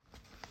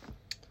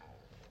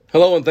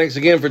Hello, and thanks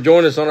again for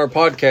joining us on our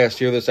podcast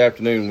here this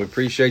afternoon. We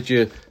appreciate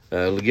you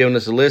giving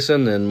us a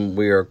listen, and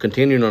we are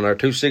continuing on our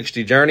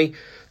 260 journey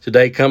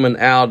today, coming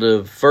out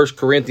of 1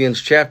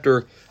 Corinthians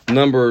chapter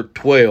number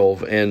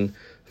 12. And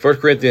 1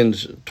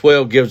 Corinthians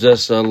 12 gives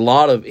us a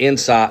lot of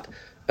insight,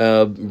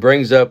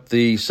 brings up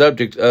the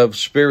subject of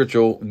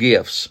spiritual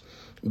gifts.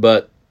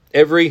 But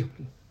every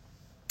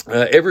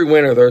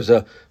winter there's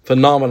a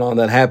phenomenon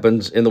that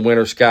happens in the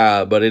winter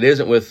sky, but it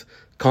isn't with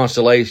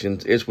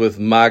constellations, it's with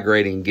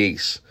migrating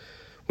geese.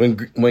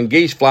 When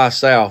geese fly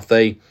south,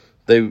 they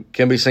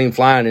can be seen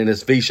flying in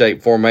this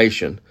V-shaped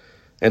formation.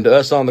 And to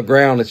us on the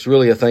ground, it's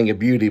really a thing of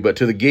beauty, but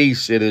to the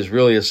geese, it is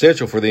really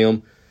essential for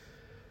them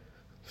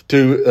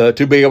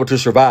to be able to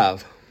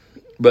survive.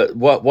 But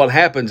what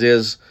happens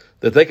is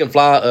that they can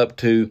fly up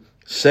to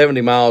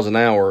 70 miles an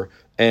hour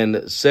and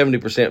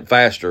 70%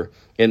 faster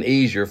and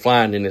easier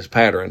flying in this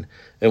pattern.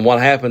 And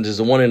what happens is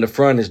the one in the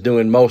front is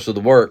doing most of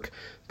the work,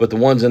 but the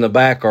ones in the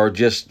back are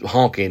just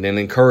honking and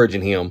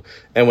encouraging him.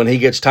 And when he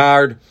gets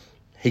tired,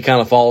 he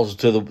kind of falls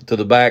to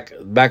the back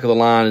of the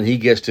line, and he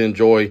gets to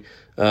enjoy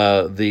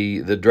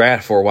the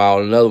draft for a while,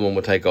 and another one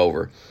will take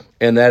over.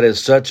 And that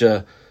is such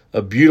a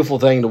beautiful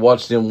thing to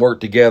watch them work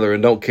together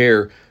and don't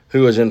care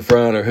who is in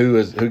front or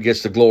who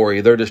gets the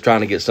glory. They're just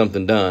trying to get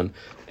something done.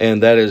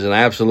 And that is an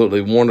absolutely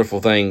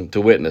wonderful thing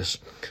to witness.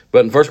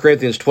 But in 1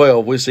 Corinthians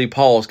 12, we see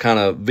Paul's kind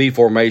of V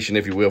formation,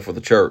 if you will, for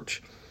the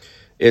church.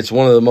 It's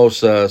one of the most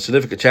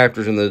significant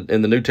chapters in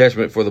the New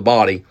Testament for the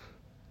body,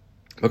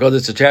 because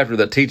it's a chapter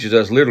that teaches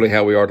us literally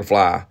how we are to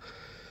fly.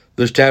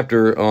 This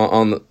chapter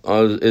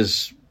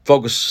is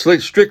focused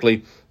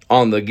strictly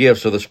on the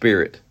gifts of the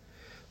Spirit.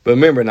 But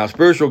remember, now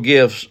spiritual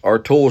gifts are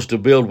tools to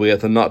build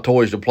with and not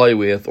toys to play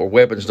with or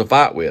weapons to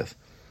fight with.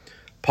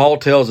 Paul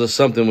tells us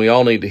something we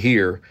all need to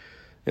hear,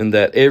 and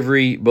that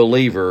every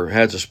believer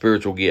has a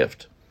spiritual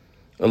gift.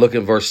 Now look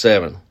at verse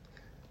 7.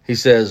 He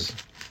says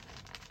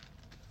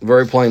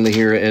very plainly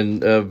here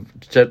in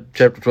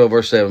chapter 12,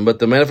 verse 7, "But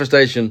the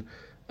manifestation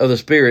of the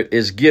Spirit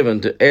is given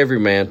to every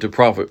man to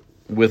profit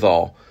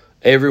withal."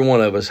 Every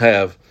one of us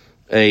have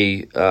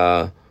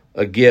a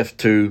gift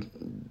to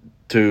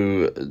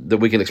that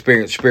we can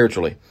experience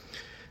spiritually.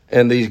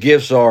 And these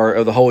gifts are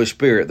of the Holy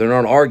Spirit. They're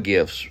not our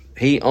gifts.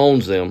 He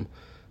owns them,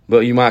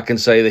 but you might can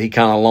say that he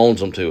kind of loans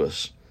them to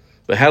us.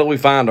 But how do we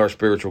find our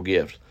spiritual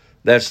gifts?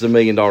 That's the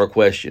million-dollar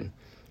question.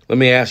 Let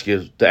me ask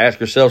you to ask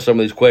yourself some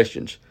of these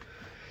questions.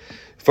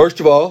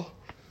 First of all,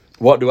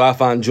 what do I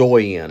find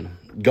joy in?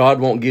 God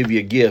won't give you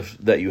a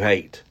gift that you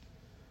hate.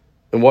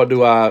 And what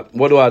do I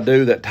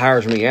do that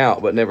tires me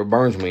out but never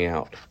burns me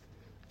out?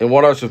 And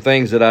what are some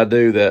things that I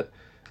do that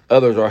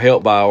others are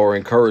helped by or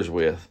encouraged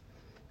with?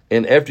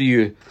 And after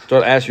you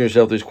start asking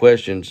yourself these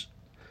questions,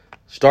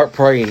 start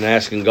praying and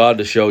asking God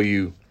to show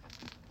you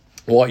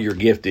what your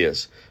gift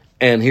is.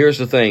 And here's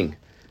the thing,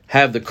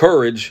 have the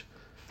courage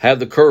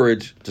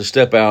to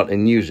step out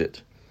and use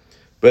it.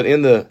 But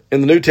in the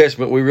New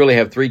Testament, we really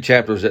have three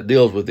chapters that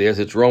deals with this.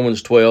 It's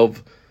Romans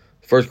 12,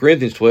 1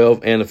 Corinthians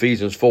 12, and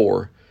Ephesians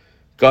 4.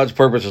 God's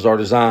purposes are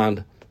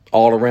designed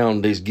all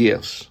around these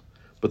gifts.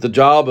 But the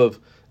job of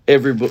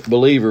every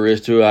believer is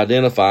to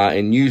identify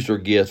and use their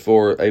gifts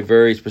for a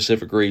very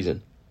specific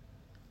reason.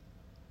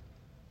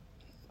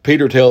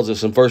 Peter tells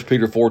us in 1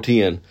 Peter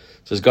 4:10,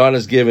 says, "God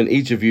has given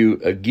each of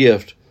you a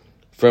gift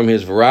from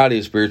his variety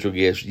of spiritual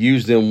gifts.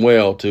 Use them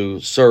well to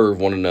serve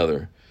one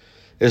another."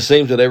 It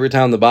seems that every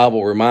time the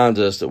Bible reminds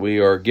us that we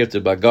are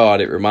gifted by God,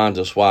 it reminds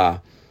us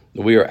why.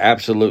 That we are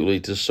absolutely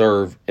to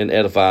serve and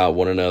edify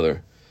one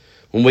another.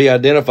 When we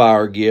identify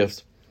our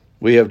gift,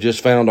 we have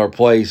just found our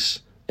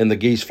place in the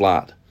geese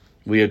flight.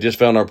 We have just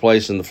found our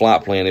place in the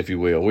flight plan, if you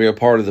will. We are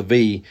part of the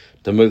V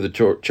to move the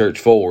church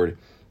forward,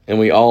 and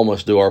we all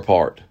must do our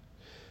part.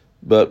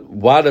 But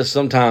why does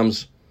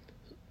sometimes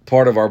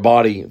part of our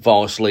body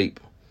fall asleep?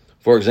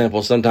 For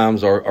example,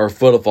 sometimes our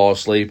foot will fall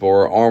asleep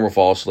or our arm will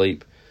fall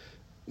asleep.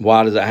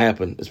 Why does that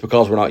happen? It's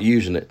because we're not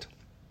using it.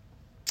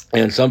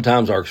 And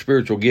sometimes our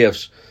spiritual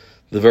gifts,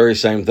 the very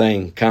same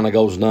thing, kind of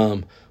goes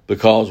numb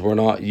because we're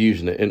not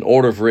using it. In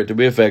order for it to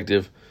be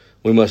effective,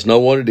 we must know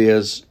what it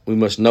is, we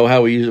must know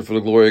how we use it for the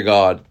glory of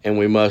God, and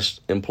we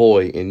must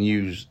employ and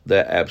use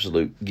that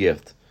absolute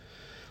gift.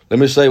 Let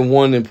me say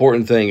one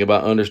important thing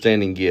about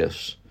understanding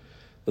gifts.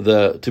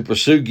 To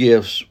pursue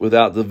gifts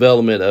without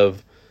development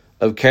of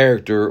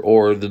character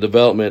or the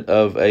development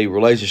of a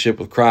relationship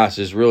with Christ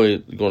is really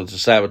going to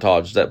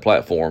sabotage that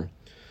platform.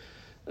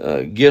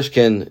 Gifts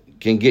can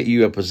get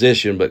you a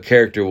position, but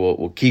character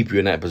will keep you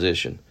in that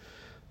position.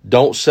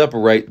 Don't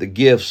separate the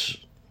gifts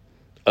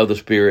of the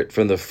Spirit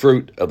from the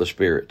fruit of the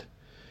Spirit.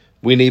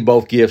 We need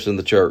both gifts in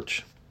the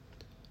church.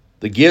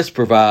 The gifts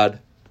provide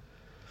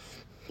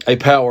a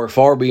power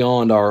far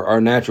beyond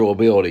our natural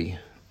ability,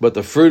 but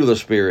the fruit of the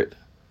Spirit,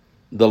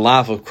 the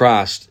life of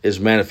Christ, is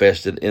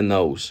manifested in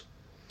those.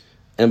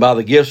 And by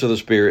the gifts of the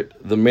Spirit,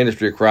 the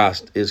ministry of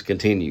Christ is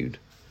continued.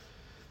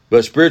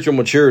 But spiritual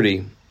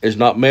maturity is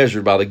not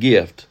measured by the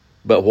gift,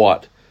 but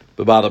what?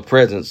 But by the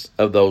presence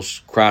of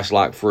those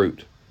Christ-like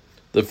fruit.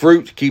 The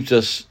fruit keeps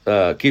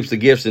the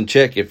gifts in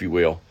check, if you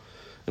will.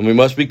 And we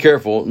must be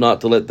careful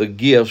not to let the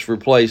gifts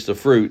replace the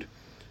fruit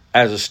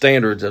as the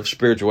standards of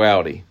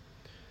spirituality.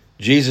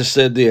 Jesus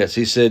said this.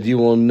 He said, you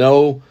will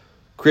know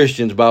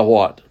Christians by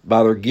what?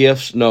 By their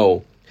gifts?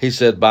 No. He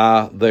said,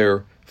 by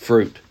their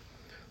fruit.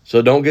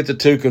 So don't get the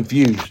two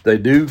confused. They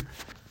do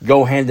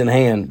go hand in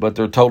hand, but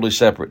they're totally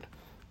separate.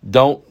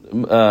 Don't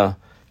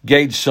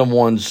gauge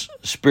someone's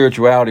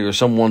spirituality or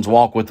someone's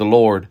walk with the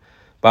Lord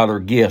by their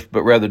gift,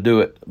 but rather do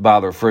it by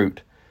their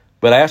fruit.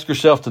 But ask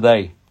yourself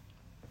today,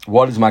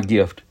 what is my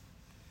gift?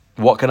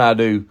 What can I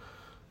do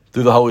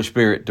through the Holy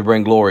Spirit to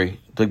bring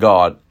glory to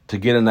God, to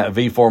get in that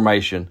V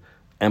formation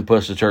and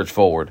push the church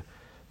forward?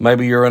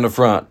 Maybe you're in the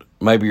front.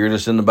 Maybe you're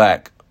just in the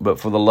back. But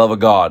for the love of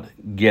God,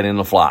 get in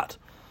the flight.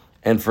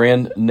 And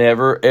friend,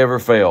 never ever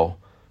fail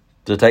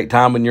to take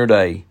time in your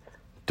day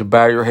to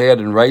bow your head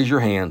and raise your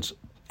hands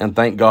and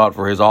thank God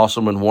for His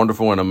awesome and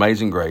wonderful and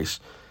amazing grace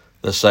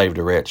that saved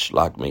a wretch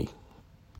like me.